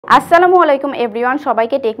আসসালামু আলাইকুম এভরিওয়ান,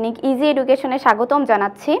 সবাইকে টেকনিক ইজি এডুকেশনে স্বাগতম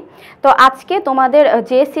জানাচ্ছি। তো আজকে তোমাদের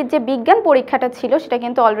জেএসসির যে বিজ্ঞান পরীক্ষাটা ছিল সেটা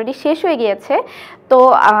কিন্তু অলরেডি শেষ হয়ে গিয়েছে। তো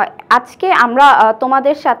আজকে আমরা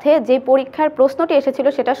তোমাদের সাথে যে পরীক্ষার প্রশ্নটি এসেছিল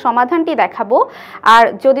সেটার সমাধানটি দেখাবো। আর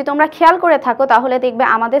যদি তোমরা খেয়াল করে থাকো তাহলে দেখবে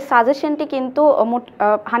আমাদের সাজেশনটি কিন্তু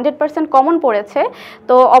 100% কমন পড়েছে।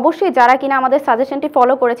 তো অবশ্যই যারা কিনা আমাদের সাজেশনটি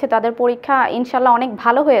ফলো করেছে তাদের পরীক্ষা ইনশাল্লাহ অনেক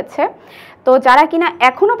ভালো হয়েছে। তো যারা কিনা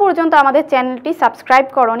এখনও পর্যন্ত আমাদের চ্যানেলটি সাবস্ক্রাইব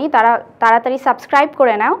করনি তারা তাড়াতাড়ি সাবস্ক্রাইব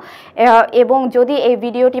করে নাও, এবং যদি এই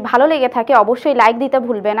ভিডিওটি ভালো লেগে থাকে অবশ্যই লাইক দিতে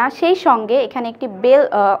ভুলবে না। সেই সঙ্গে এখানে একটি বেল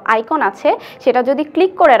আইকন আছে, সেটা যদি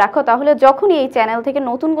ক্লিক করে রাখো তাহলে যখনই এই চ্যানেল থেকে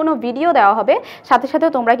নতুন কোনো ভিডিও দেওয়া হবে সাথে সাথে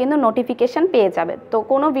তোমরা কিন্তু নোটিফিকেশান পেয়ে যাবে। তো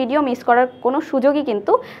কোনো ভিডিও মিস করার কোনো সুযোগই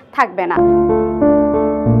কিন্তু থাকবে না।